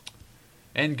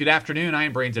And good afternoon, I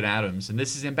am Brandon Adams, and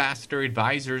this is Ambassador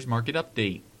Advisors Market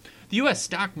Update. The U.S.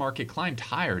 stock market climbed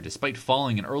higher despite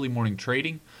falling in early morning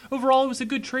trading. Overall, it was a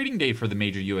good trading day for the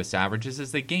major U.S. averages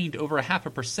as they gained over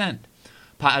 0.5%.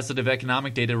 Positive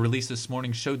economic data released this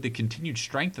morning showed the continued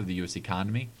strength of the U.S.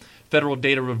 economy. Federal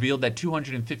data revealed that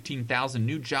 215,000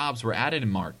 new jobs were added in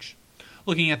March.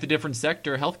 Looking at the different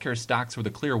sector, healthcare stocks were the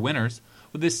clear winners,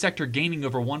 with this sector gaining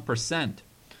over 1%.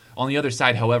 On the other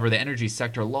side, however, the energy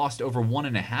sector lost over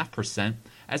 1.5%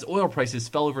 as oil prices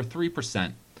fell over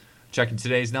 3%. Checking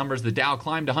today's numbers, the Dow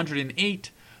climbed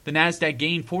 108, the Nasdaq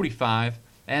gained 45,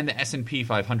 and the S&P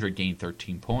 500 gained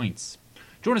 13 points.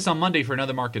 Join us on Monday for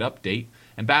another market update.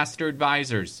 Ambassador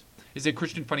Advisors is a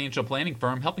Christian financial planning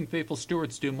firm helping faithful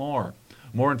stewards do more.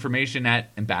 More information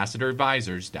at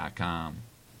ambassadoradvisors.com.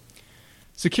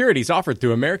 Securities offered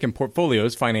through American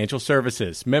Portfolios Financial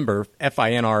Services, member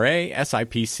FINRA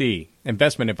SIPC.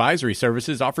 Investment advisory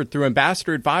services offered through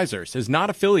Ambassador Advisors is not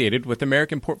affiliated with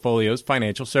American Portfolios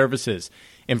Financial Services.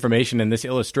 Information in this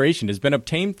illustration has been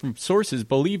obtained from sources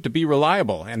believed to be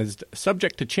reliable and is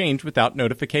subject to change without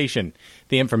notification.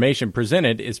 The information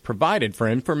presented is provided for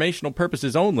informational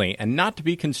purposes only and not to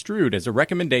be construed as a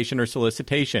recommendation or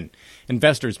solicitation.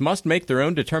 Investors must make their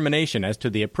own determination as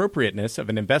to the appropriateness of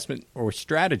an investment or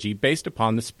strategy based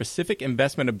upon the specific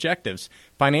investment objectives,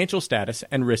 financial status,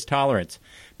 and risk tolerance.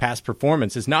 Past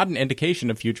performance is not an indication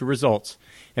of future results.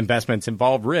 Investments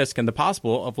involve risk and the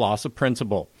possible of loss of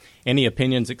principal. Any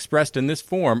opinions expressed in this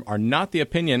forum are not the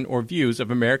opinion or views of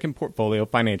American Portfolio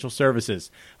Financial Services.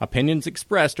 Opinions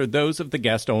expressed are those of the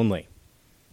guest only.